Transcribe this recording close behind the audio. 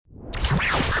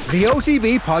The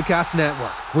OTB Podcast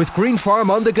Network with Green Farm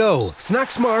on the go.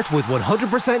 Snack smart with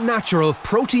 100% natural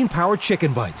protein-powered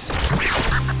chicken bites.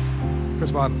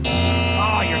 Chris Waddle.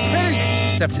 Oh, you're kidding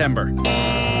me. September.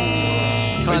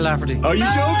 Kyle Lafferty. Are you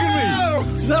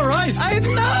joking me? Is that right? I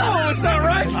know it's not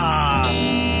right.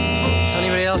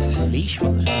 Anybody else? Leash,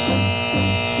 was it?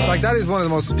 Like, that is one of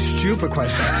the most stupid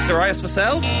questions. Darius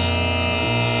Vassell?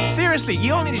 Seriously,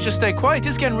 you all need to just stay quiet.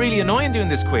 This is getting really annoying doing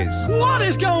this quiz. What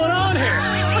is going on here?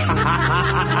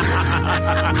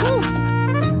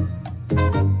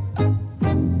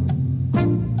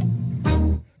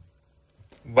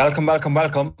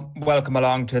 Welcome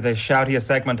along to the shoutiest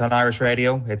segment on Irish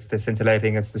radio. It's the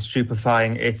scintillating, it's the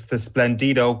stupefying, it's the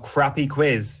splendido crappy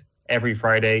quiz. Every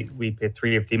Friday, we pit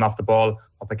three of Team Off the Ball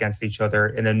up against each other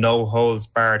in a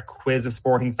no-holds-barred quiz of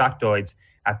sporting factoids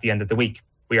at the end of the week.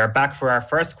 We are back for our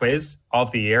first quiz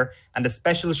of the year, and a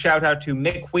special shout out to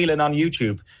Mick Whelan on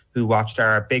YouTube, who watched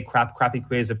our Big Crappy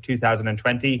quiz of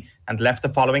 2020 and left the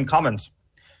following comment.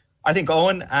 I think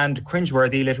Owen and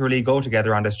Cringeworthy literally go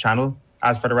together on this channel.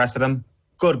 As for the rest of them,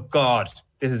 good God,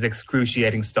 this is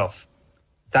excruciating stuff.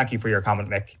 Thank you for your comment,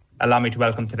 Mick. Allow me to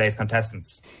welcome today's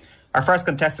contestants. Our first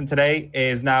contestant today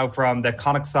is now from the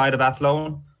Connacht side of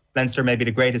Athlone. Leinster may be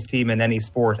the greatest team in any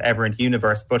sport ever in the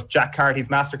universe, but Jack Carty's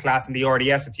masterclass in the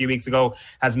RDS a few weeks ago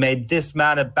has made this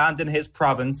man abandon his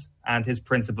province and his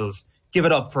principles. Give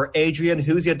it up for Adrian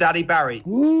Who's Your Daddy Barry.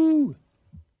 Woo!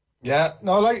 Yeah,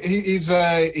 no, like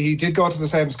he did go to the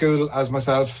same school as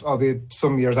myself, albeit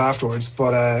some years afterwards.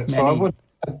 But so I would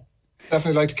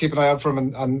definitely like to keep an eye out for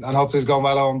him and hope he's going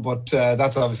well on. But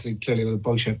that's obviously clearly a little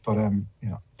bullshit. But you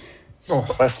know,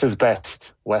 West is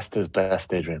best. West is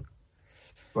best, Adrian.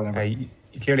 Whatever. You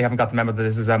clearly haven't got the memo that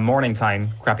this is a morning time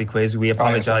crappy quiz. We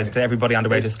apologise to everybody on the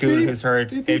way to school who's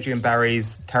heard Adrian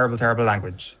Barry's terrible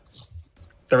language.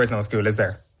 There is no school, is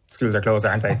there? Schools are closed,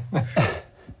 aren't they?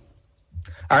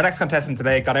 Our next contestant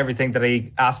today got everything that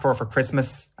he asked for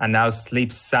Christmas and now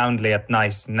sleeps soundly at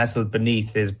night, nestled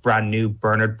beneath his brand new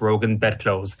Bernard Brogan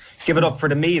bedclothes. Give it up for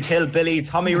the Meath Hillbilly,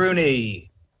 Tommy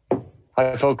Rooney.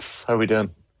 Hi, folks. How are we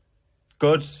doing?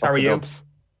 Good. How are you? Dubs.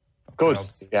 Good.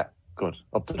 Yeah, good.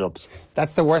 Up the dubs.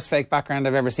 That's the worst fake background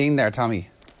I've ever seen there, Tommy.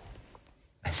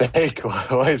 Fake?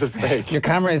 Why is it fake? Your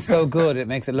camera is so good, it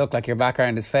makes it look like your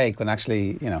background is fake when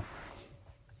actually, you know.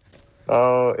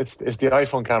 Oh, it's the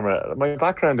iPhone camera. My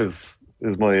background is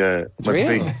my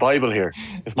big Bible here.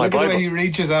 It's my look Bible. At the way he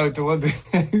reaches out to one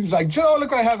thing. He's like, Joe,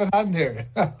 look what I have in hand here.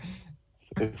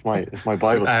 It's my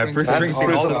Bible. Bruce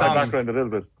Springsteen, all the songs. Background a little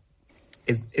bit.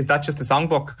 Is that just the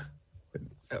songbook?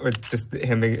 Or it's just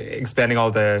him explaining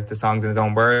all the songs in his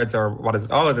own words, or what is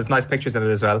it? Oh, there's nice pictures in it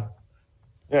as well.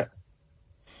 Yeah.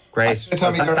 Great.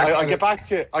 I'll get back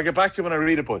to you. I'll get back to you when I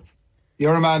read it, but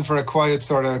you're a man for a quiet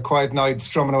night,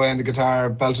 strumming away on the guitar,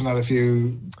 belting out a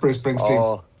few Bruce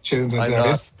Springsteen tunes.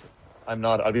 I'm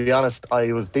not. I'll be honest.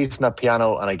 I was decent at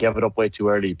piano, and I gave it up way too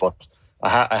early. But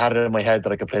I had it in my head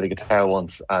that I could play the guitar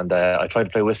once, and I tried to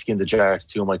play Whiskey in the Jar to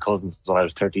two of my cousins when I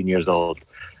was 13 years old,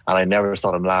 and I never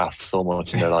saw them laugh so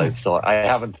much in their lives. So I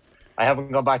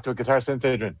haven't gone back to a guitar since,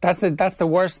 Adrian. That's the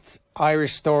worst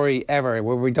Irish story ever,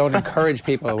 where we don't encourage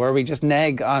people, where we just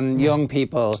nag on young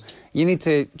people. You need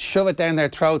to shove it down their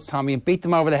throats, Tommy, and beat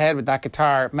them over the head with that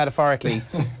guitar, metaphorically,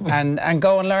 and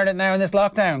go and learn it now in this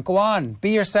lockdown. Go on,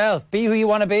 be yourself, be who you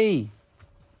want to be.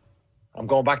 I'm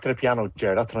going back to the piano,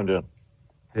 Jared. That's what I'm doing.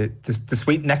 The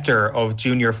sweet nectar of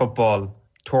junior football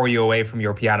tore you away from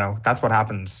your piano. That's what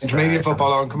happens. Intermediate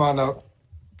football on, come on now.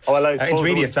 Oh, well,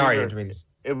 intermediate.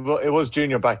 It was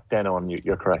junior back then on.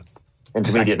 You're correct.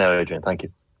 Intermediate now, Adrian. Thank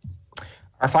you.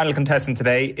 Our final contestant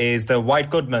today is the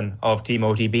White Goodman of Team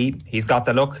OTB. He's got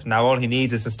the look. Now all he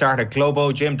needs is to start a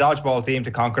Globo Gym dodgeball team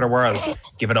to conquer the world.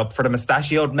 Give it up for the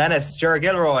mustachioed menace, Ger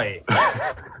Gilroy.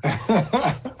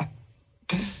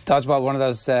 Dodgeball, one of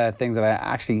those things that I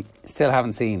actually still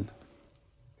haven't seen.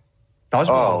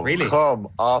 Dodgeball, really? Come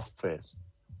off it.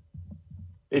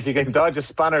 If you can dodge a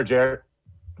spanner, Ger,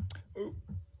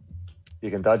 you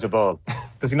can dodge a ball.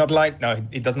 Does he not like? No,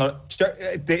 he does not.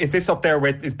 Is this up there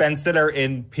with, is Ben Stiller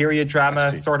in period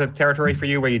drama sort of territory for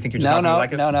you, where you think you're just not going to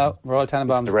like it? No. Royal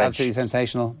Tenenbaums, absolutely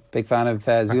sensational. Big fan of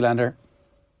Zoolander.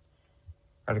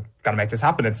 I've got to make this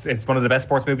happen. It's one of the best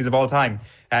sports movies of all time.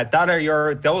 Those are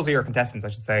your contestants, I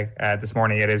should say, this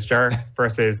morning. It is Ger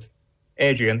versus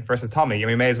Adrian versus Tommy. And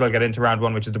we may as well get into round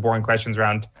one, which is the boring questions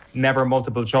round. Never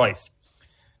multiple choice.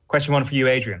 Question one for you,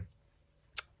 Adrian.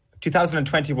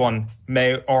 2021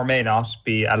 may or may not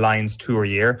be a Lions tour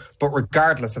year, but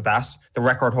regardless of that, the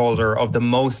record holder of the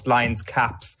most Lions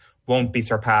caps won't be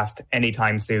surpassed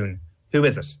anytime soon. Who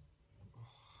is it?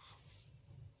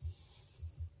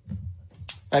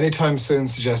 anytime soon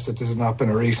suggests that this has not been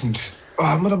a recent.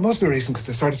 Well, it must be recent because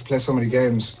they started to play so many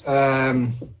games.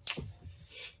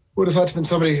 Would have had to been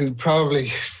somebody who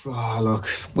probably. Look.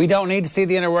 We don't need to see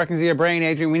the inner workings of your brain,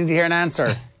 Adrian. We need to hear an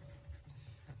answer.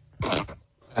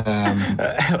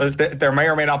 There may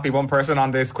or may not be one person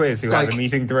on this quiz who has a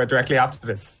meeting directly after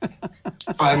this.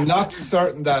 I'm not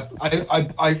certain that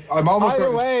I'm almost Either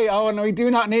certain. way, Owen, we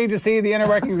do not need to see the inner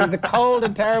workings. It's a cold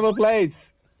and terrible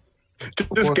place.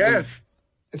 Just guess.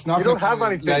 It's not. You don't have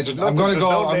anything. Legend. I'm going to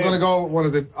go. I'm going to go with one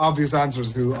of the obvious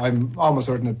answers. Who I'm almost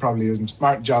certain it probably isn't.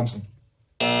 Martin Johnson.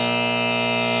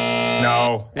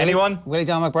 No. Anyone? Willie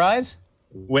John McBride?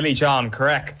 Willie John,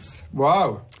 correct.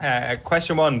 Wow.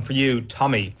 Question 1 for you,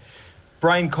 Tommy.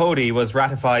 Brian Cody was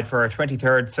ratified for a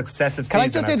 23rd successive season. Can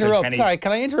I just interrupt? Sorry,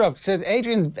 can I interrupt? Says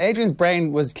Adrian's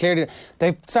brain was clearly.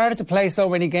 They've started to play so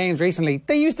many games recently.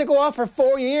 They used to go off for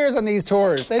 4 years on these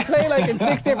tours. They play like in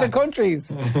 6 different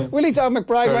countries. Willie John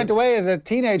McBride went away as a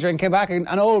teenager and came back an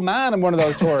old man on one of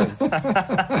those tours.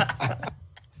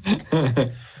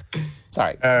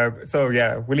 Sorry.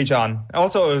 Willie John.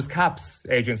 Also, it was caps,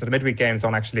 Adrian, so the midweek games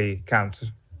don't actually count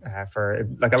for,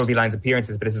 that would be Lions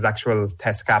appearances, but this is actual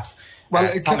test caps.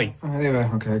 Well, Tommy. Anyway,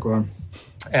 okay, go on.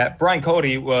 Brian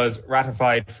Cody was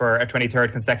ratified for a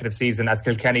 23rd consecutive season as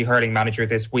Kilkenny hurling manager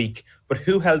this week, but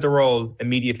who held the role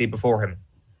immediately before him?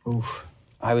 Oof.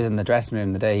 I was in the dressing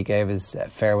room the day he gave his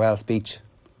farewell speech.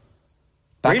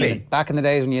 Really? Back in the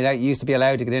days when you used to be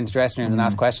allowed to get into dressing rooms and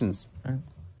ask questions.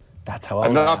 That's how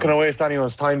I'm not going to waste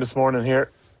anyone's time this morning here.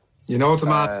 You know it's a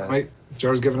man, right?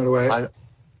 Joe's giving it away.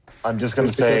 I'm just going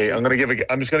to say. I'm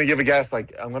just going to give a guess.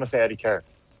 Like I'm going to say Eddie Kerr.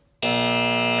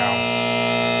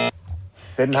 No.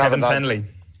 Didn't have Kevin it. Fennelly.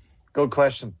 Good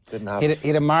question. Didn't have it. He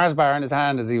had a Mars bar in his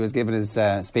hand as he was giving his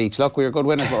speech. Look, we were good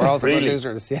winners, but we're also good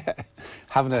losers. Yeah,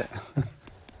 having it.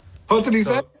 What did he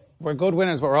say? We're good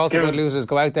winners, but we're also good losers.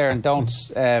 Go out there and don't,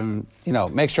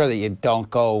 make sure that you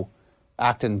don't go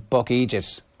acting Buck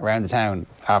Egypt around the town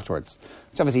afterwards.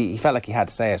 Which obviously he felt like he had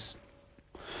to say it.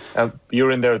 You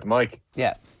were in there with the mic.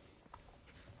 Yeah.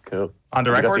 Cool. On the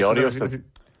record? The audio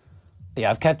Yeah,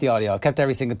 I've kept the audio. I've kept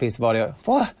every single piece of audio.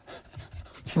 What?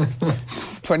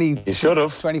 20. You should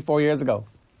have. 24 years ago.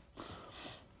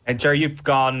 Jerry, you've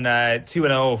gone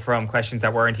 2-0 from questions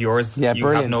that weren't yours. Yeah, you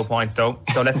brilliant. have no points though.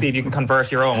 So let's see if you can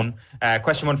convert your own.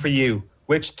 Question 1 for you.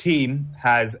 Which team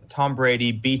has Tom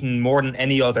Brady beaten more than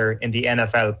any other in the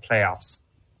NFL playoffs?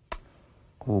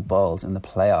 Oh, balls in the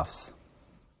playoffs.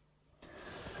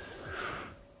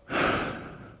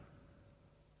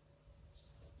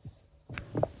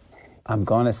 I'm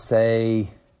going to say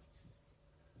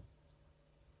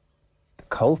the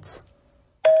Colts.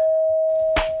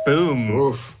 Boom.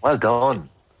 Oof. Well done.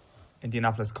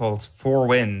 Indianapolis Colts, 4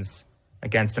 wins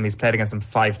against them. He's played against them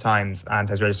 5 times and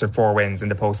has registered 4 wins in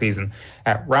the postseason.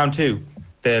 Round 2,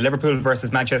 the Liverpool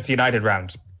versus Manchester United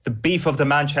round. The beef of the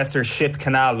Manchester Ship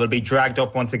Canal will be dragged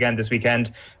up once again this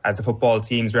weekend as the football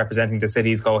teams representing the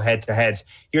cities go head to head.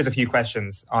 Here's a few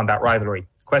questions on that rivalry.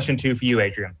 Question 2 for you,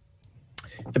 Adrian.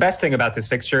 The best thing about this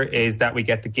fixture is that we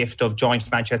get the gift of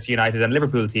joint Manchester United and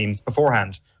Liverpool teams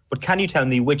beforehand. But can you tell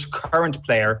me which current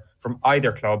player from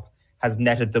either club has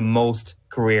netted the most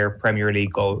career Premier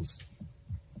League goals?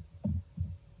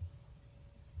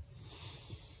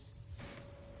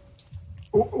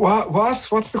 What?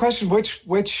 What's the question? Which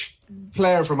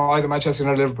player from either Manchester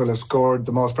United or Liverpool has scored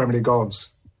the most Premier League goals?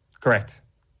 Correct.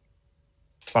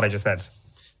 That's what I just said.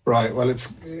 Right. Well,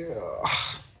 it's.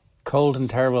 Cold and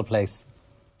terrible place.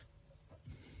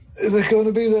 Is it going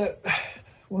to be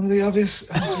one of the obvious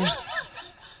answers?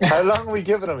 How long are we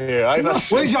giving him here? I'm not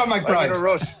sure. Willie John McBride. I'm in a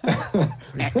rush.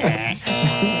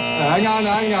 Hang on.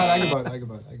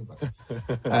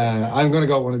 I'm going to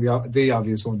go one of the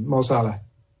obvious one. Mo Salah.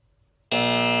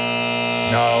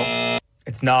 No,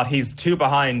 it's not. He's 2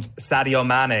 behind Sadio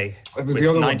Mane with the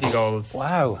other 90 one. goals.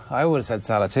 Wow, I would have said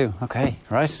Salah too. Okay,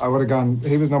 right. I would have gone.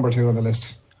 He was number 2 on the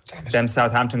list. Them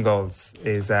Southampton goals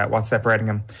is what's separating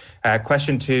him.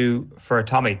 Question 2 for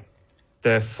Tommy.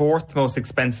 The 4 most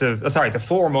expensive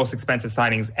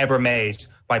signings ever made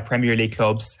by Premier League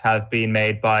clubs have been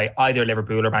made by either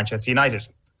Liverpool or Manchester United.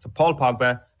 So Paul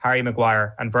Pogba, Harry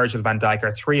Maguire and Virgil van Dijk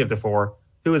are 3 of the 4.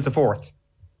 Who is the 4th?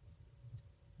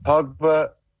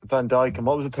 Pogba, Van Dijk, and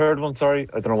what was the third one? Sorry,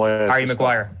 I don't know why. Harry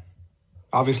Maguire.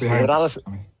 Obviously, Is it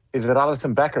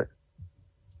Alisson Becker?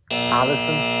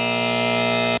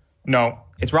 Alisson? No,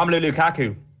 it's Romelu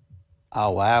Lukaku.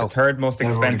 Oh, wow. The 3rd most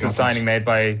expensive signing made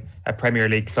by a Premier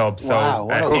League club. So, wow,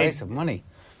 what a waste of money.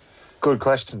 Good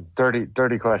question.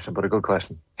 Dirty question, but a good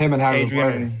question. Him and Harry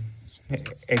Adrian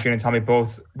and Tommy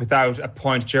both without a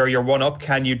point. Jerry, you're 1 up.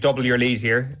 Can you double your lead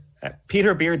here?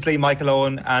 Peter Beardsley, Michael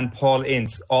Owen and Paul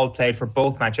Ince all played for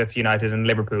both Manchester United and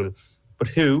Liverpool. But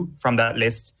who, from that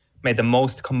list, made the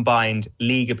most combined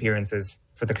league appearances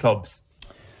for the clubs?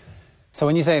 So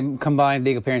when you say combined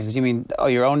league appearances, you mean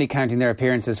you're only counting their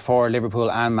appearances for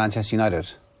Liverpool and Manchester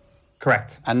United?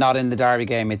 Correct. And not in the Derby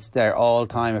game, it's their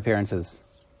all-time appearances?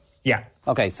 Yeah.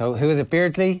 Okay, so who is it?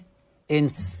 Beardsley,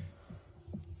 Ince,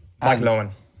 Michael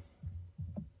Owen.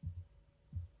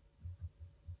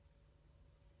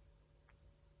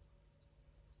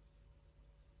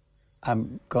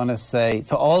 I'm going to say,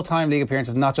 so all-time league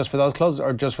appearances, not just for those clubs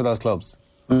or just for those clubs?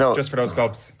 No. Just for those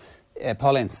clubs.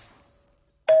 Paul Ince.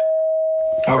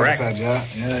 Correct.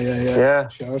 Yeah.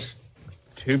 Shout.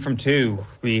 2 from 2.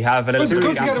 We have a little It's good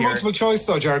to down get a here. multiple choice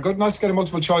though, Jared. Good, nice to get a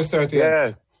multiple choice there at the end.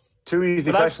 Yeah. 2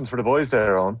 easy questions for the boys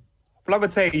there, Owen. Well, I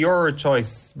would say your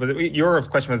choice, but your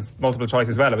question was multiple choice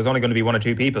as well. It was only going to be 1 or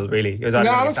 2 people, really. It was No, either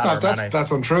gonna be that's Salah not. or Mane.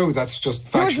 That's untrue. That's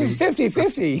just Yours is factually.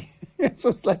 50-50. It's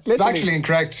just like It's literally. actually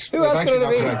incorrect. Who It's else actually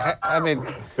could it not have correct. been? I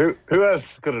mean, Who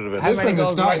else could it have been? How many Listen,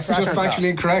 goals it's not. did It's just Rashford got? factually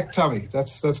incorrect, Tommy.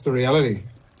 That's the reality.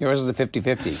 yours is a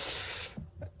 50-50.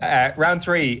 Round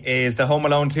 3 is the Home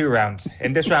Alone 2 round.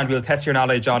 In this round, we'll test your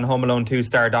knowledge on Home Alone 2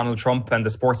 star Donald Trump and the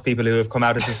sports people who have come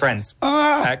out as his friends.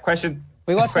 Question.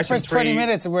 We watched the question first 20 3.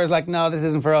 minutes and we were like, no, this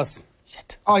isn't for us.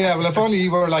 Shit. Oh yeah. Well, if only you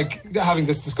were like having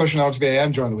this discussion on RTB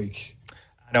AM during the week.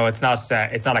 No, it's not.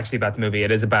 It's not actually about the movie.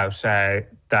 It is about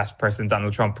that person,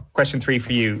 Donald Trump. Question 3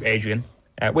 for you, Adrian.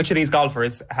 Which of these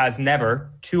golfers has never,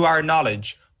 to our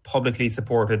knowledge, publicly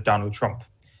supported Donald Trump?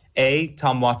 A.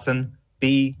 Tom Watson,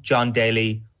 B. John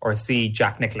Daly, or C.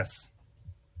 Jack Nicklaus?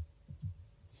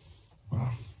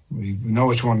 We know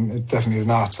which one it definitely is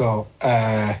not. So,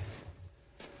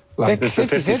 like This is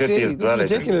 50-50 as This well,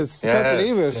 is I ridiculous. think. I can't Yeah.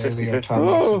 believe it. Daly or Tom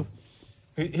Watson.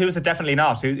 Who is it definitely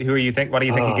not? Who are you think? What do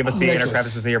you think? Give us the inner Nicholas.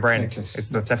 crevices of your brain. Nicholas. It's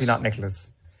definitely not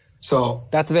Nicholas. So,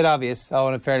 That's a bit obvious. Oh,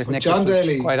 and in fairness, But Nicholas John was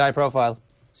Daly- quite high profile.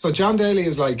 John Daly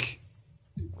is like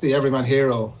the everyman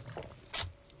hero.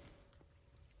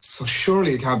 So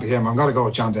surely it can't be him. I'm going to go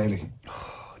with John Daly.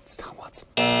 It's Tom Watson.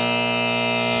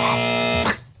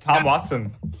 Tom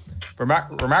Watson.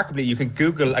 Remarkably, you can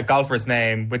Google a golfer's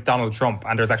name with Donald Trump,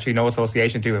 and there's actually no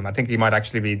association to him. I think he might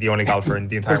actually be the only golfer in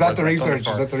the entire Was world. that the I've done this research? for.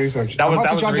 Was that the research? That was And what that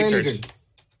did was John the Daly research.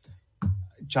 do?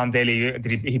 John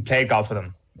Daly, he played golf with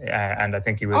him, and I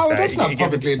think he was. Oh, that's not he gave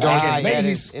publicly it- endorsed. Ah, Maybe yeah, it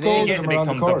he is. It scolded is. him He gave around a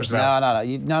the big thumbs up course. as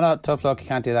well. No, tough luck. You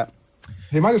can't do that.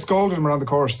 He might have scolded him around the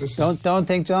course. This is Don't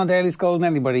think John Daly's scolding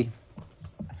anybody.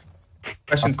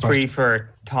 Question 3 for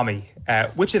Tommy.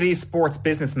 Which of these sports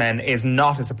businessmen is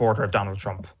not a supporter of Donald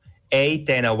Trump? A.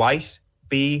 Dana White,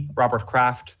 B. Robert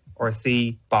Kraft, or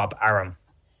C. Bob Arum?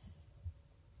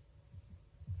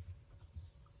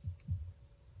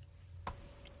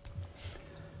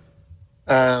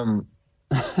 I'm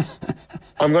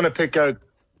going to pick out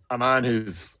a man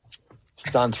who's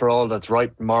stands for all that's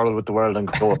right and moral with the world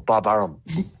and go with Bob Arum.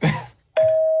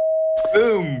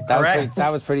 Boom! Correct.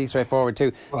 That was pretty straightforward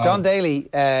too. John Daly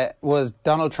was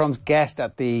Donald Trump's guest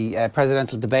at the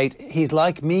presidential debate. He's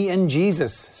like me and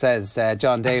Jesus, says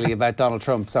John Daly about Donald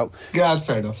Trump. So yeah, that's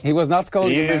fair enough. he was not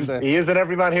scolding He him. is an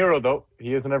everyman hero, though.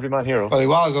 He is an everyman hero. Well, he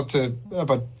was up to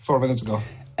about 4 minutes ago.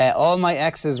 All My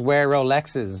Exes Wear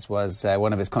Rolexes was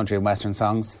one of his country and western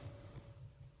songs.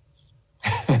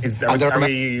 Are there are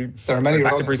we many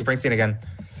back to Rolexes. Bruce Springsteen again?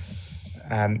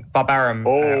 Bob Arum,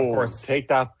 of course, Take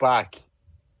that back.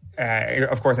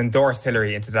 of course, endorsed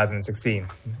Hillary in 2016.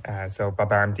 So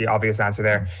Bob Arum, the obvious answer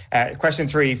there. Question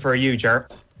 3 for you, Ger.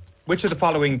 Which of the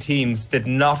following teams did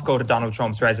not go to Donald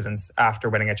Trump's residence after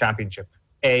winning a championship?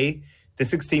 A. The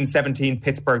 16-17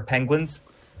 Pittsburgh Penguins.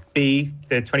 B.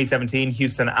 The 2017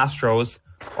 Houston Astros.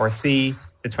 Or C.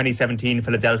 The 2017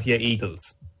 Philadelphia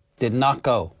Eagles. Did not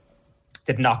go.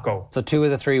 Did not go. So 2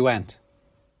 of the 3 went.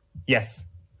 Yes.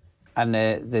 And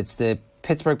it's the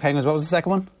Pittsburgh Penguins. What was the second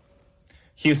one?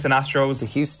 Houston Astros. The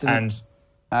Houston and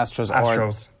Astros.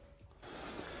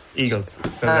 Eagles. And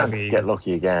Philadelphia get Eagles.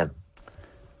 lucky again.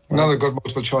 Another good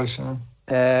multiple choice.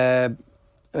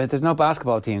 There's no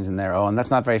basketball teams in there, Owen. That's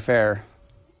not very fair.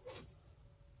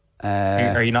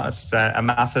 Are you not a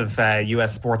massive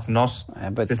US sports nut?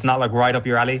 But Is this not like right up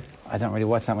your alley? I don't really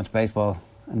watch that much baseball.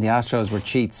 And the Astros were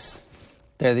cheats.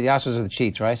 The Astros are the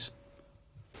cheats, right?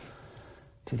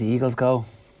 Did the Eagles go?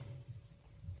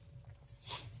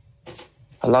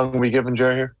 How long are we giving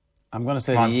Jer here? I'm going to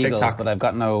say Come the on, Eagles, tick-tock. but I've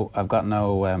got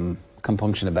no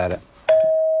compunction about it.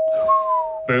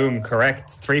 Boom,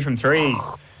 correct. 3 from 3.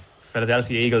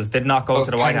 Philadelphia Eagles did not go Those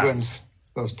to the White House. penguins.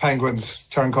 Those penguins,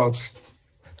 turncoats.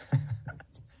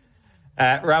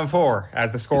 Round 4,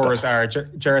 as the scorers are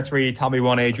Ger 3, Tommy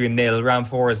 1, Adrian 0. Round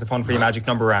 4 is the Fun Free Magic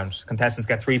number round. Contestants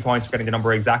get 3 points for getting the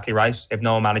number exactly right. If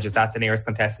no one manages that, the nearest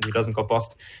contestant who doesn't go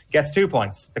bust gets 2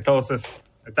 points. The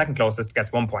second closest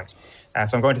gets 1 point.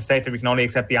 So I'm going to state that we can only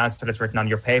accept the answer that's written on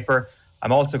your paper.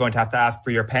 I'm also going to have to ask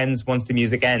for your pens once the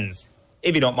music ends.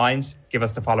 If you don't mind, give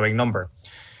us the following number.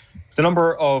 The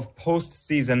number of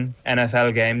post-season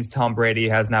NFL games Tom Brady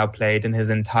has now played in his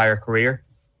entire career,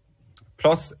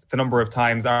 plus the number of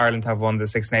times Ireland have won the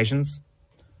Six Nations,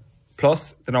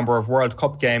 plus the number of World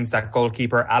Cup games that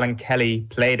goalkeeper Alan Kelly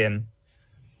played in,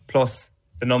 plus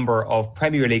the number of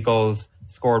Premier League goals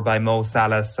scored by Mo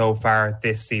Salah so far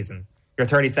this season. Your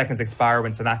 30 seconds expire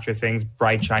when Sinatra sings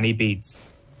Bright Shiny Beads.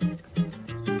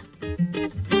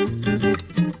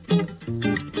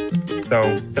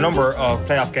 So the number of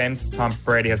playoff games Tom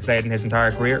Brady has played in his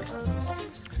entire career,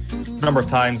 the number of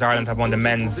times Ireland have won the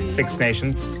men's Six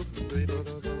Nations,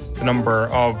 the number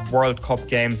of World Cup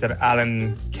games that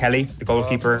Alan Kelly, the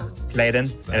goalkeeper, played in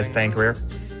his playing career,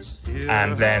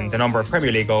 and then the number of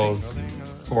Premier League goals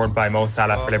scored by Mo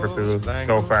Salah for Liverpool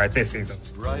so far this season.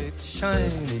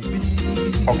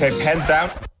 Okay, pens down.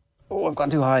 Oh, I've gone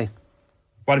too high.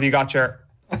 What have you got, Ger?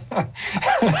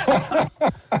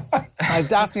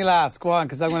 Ask me last. Go on,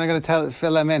 because I'm going to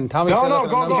fill them in. Tommy, No, fill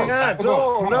go.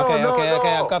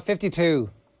 Okay. I've got 52.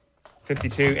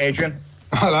 52, Adrian.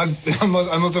 Well, I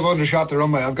must have undershot the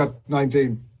runway. I've got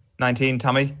 19. 19,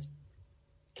 Tommy.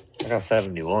 I got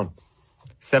 71.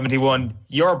 71.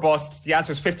 Your bust. The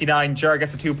answer is 59. Ger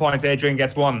gets 2 points. Adrian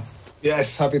gets 1.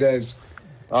 Yes, happy days.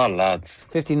 Oh, lads.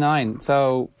 59.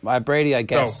 So Brady, I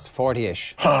guessed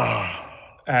 40-ish.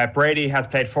 Brady has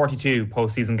played 42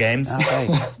 postseason games. Okay.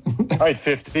 I had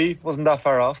 50. Wasn't that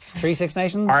far off. 3 Six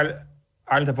Nations?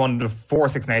 Ireland have won the 4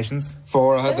 Six Nations.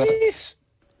 4, I had that.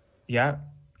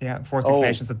 Yeah, 4 Six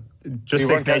Nations. Just You Six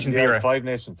weren't Nations counting the era. 5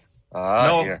 nations.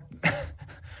 No. Here.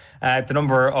 The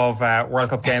number of World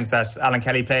Cup games that Alan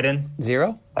Kelly played in?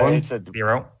 0? I said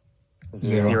 0.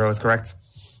 Zero. 0 is correct.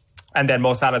 And then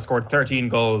Mo Salah scored 13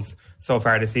 goals so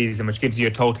far this season, which gives you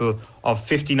a total of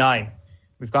 59.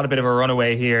 We've got a bit of a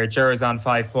runaway here. Ger is on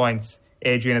 5 points.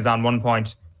 Adrian is on 1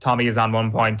 point. Tommy is on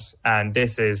 1 point. And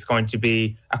this is going to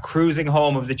be a cruising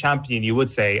home of the champion, you would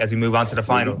say, as we move on to the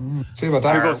final. See about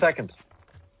that. you go second.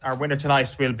 Our winner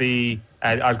tonight will be,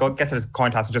 I'll get to the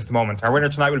coin toss in just a moment. Our winner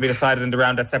tonight will be decided in the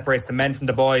round that separates the men from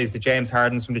the boys, the James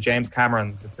Hardens from the James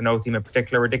Camerons. It's a no team in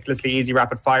particular, ridiculously easy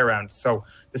rapid fire round. So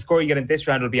the score you get in this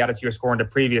round will be added to your score in the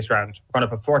previous round. We're going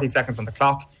to put 40 seconds on the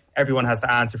clock. Everyone has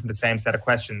to answer from the same set of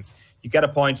questions. You get a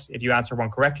point if you answer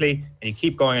one correctly, and you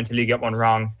keep going until you get one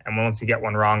wrong. And once you get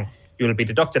one wrong, you will be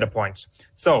deducted a point.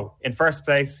 So in first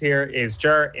place here is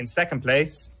Ger. In second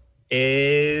place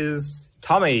is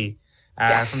Tommy.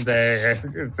 From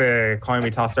the coin we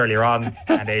tossed earlier on,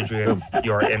 and Adrian,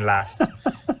 you're in last.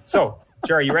 So,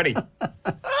 Ger, are you ready?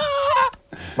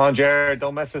 Come on, Jared,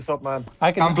 don't mess this up, man.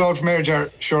 I'm blowed from here,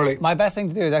 Jared, surely. My best thing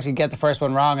to do is actually get the first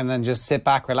one wrong and then just sit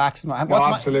back, relax.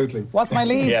 Absolutely. What's my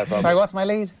lead? Yeah, probably. Sorry, what's my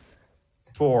lead?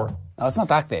 4. Oh, it's not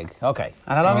that big. Okay.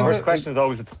 And how long is First it? question is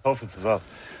always the toughest as well.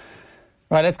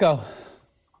 Right, let's go.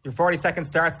 Your 40 seconds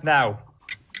starts now.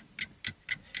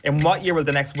 In what year will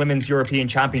the next Women's European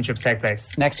Championships take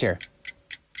place? Next year.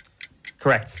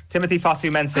 Correct. Timothy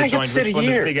Fosu-Mensah joined which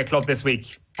Bundesliga club this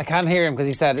week? I can't hear him because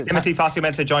he said it's Timothy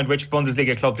Fosu-Mensah joined which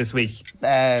Bundesliga club this week?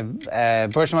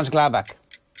 Borussia Mönchengladbach.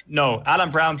 No.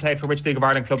 Alan Brown played for which League of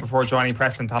Ireland club before joining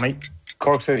Preston, Tommy?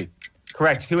 Cork City.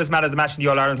 Correct. Who was man of the match in the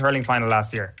All-Ireland hurling final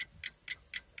last year?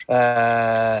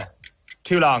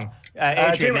 Too long.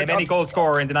 Adrian, name any goal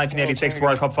scorer in the 1986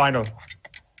 World Cup final.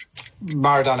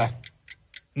 Maradona.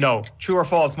 No. True or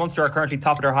false? Munster are currently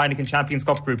top of their Heineken Champions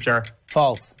Cup group, Ger.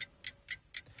 False.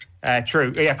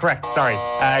 True. Yeah, correct. Sorry.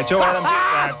 Joe Allen,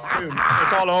 boom.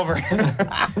 It's all over.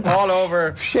 All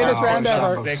over. Shittest round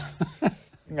ever. 6.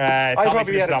 I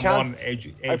probably had a chance.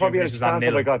 I probably had a chance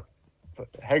if I got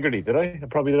Hegarty, did I? I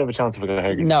probably did have a chance if I got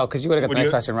Hegarty. No, because you would have got the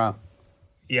next question wrong.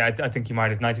 Yeah, I think you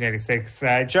might have. 1986.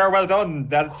 Ger, well done.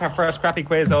 That's our first crappy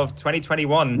quiz of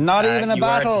 2021. Not even a you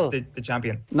battle. Are the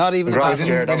champion. Not even a Congrats,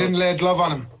 battle. Jared. I didn't lay a glove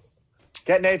on him.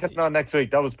 Get Nathan on next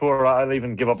week. That was poor. I'll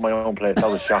even give up my own place. That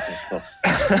was shocking stuff.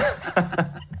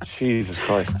 Jesus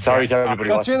Christ. Sorry to everybody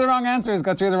Got watching. through the wrong answers.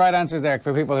 Got through the right answers there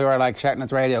for people who are like shouting at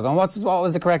the radio going, what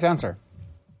was the correct answer?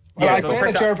 Well, Yeah, I'd say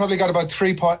that Jared probably got about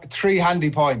three handy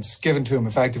points given to him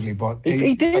effectively, but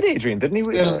He did, Adrian, didn't he?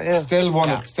 still won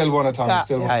it. Still won it, Tommy. Yeah,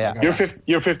 Still won yeah, it. yeah.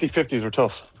 Your 50-50s were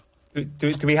tough.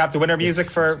 Do we have the winner music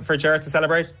for Jared to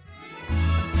celebrate?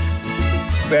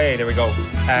 Hey, there we go.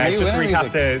 Just to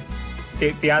recap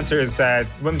the answer is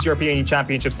Women's European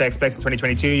Championships takes place in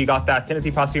 2022. You got that.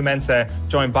 Timothy Fosu-Mensah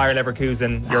joined Bayer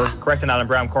Leverkusen. You're correct on Alan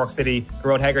Brown. Cork City.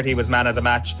 Gerard Hegarty was man of the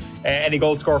match. Any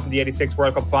goal scorer from the 86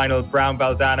 World Cup final? Brown,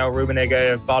 Valdano,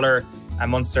 Rummenigge, Voller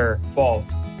and Munster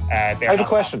false. I have a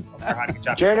question.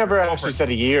 Jer never actually said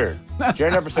a year.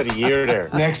 Jer never said a year there.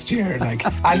 Next year, like,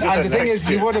 and the thing is,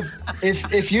 he would have,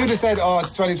 if you'd have said, "Oh,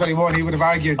 it's 2021," he would have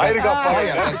argued. That, I'd have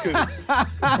got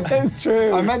five. It's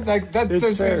true. I meant like that's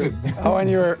this season. Oh, and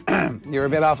you were a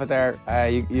bit off it there.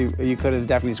 You could have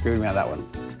definitely screwed me on that one.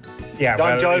 Yeah,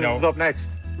 Don Giles is up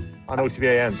next on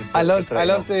OTBAM. I love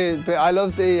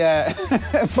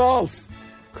the false.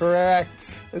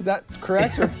 Correct. Is that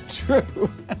correct or true?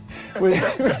 Which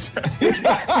ran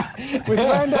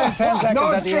down 10 seconds No,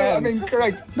 at it's the true. end. I mean,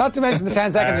 correct. Not to mention the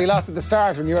 10 seconds we lost at the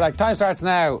start when you were like, time starts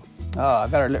now. Oh, I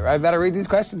better read these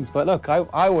questions. But look,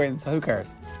 I win, so who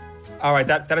cares? All right,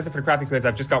 that is it for the crappy quiz.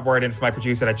 I've just got word in from my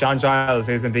producer that John Giles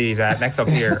is indeed next up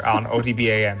here on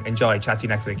OTBAM. Enjoy. Chat to you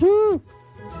next week. Woo.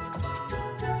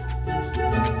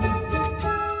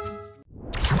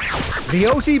 The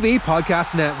OTB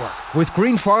Podcast Network with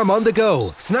Green Farm on the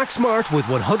go. Snack smart with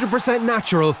 100%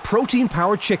 natural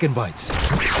protein-powered chicken bites.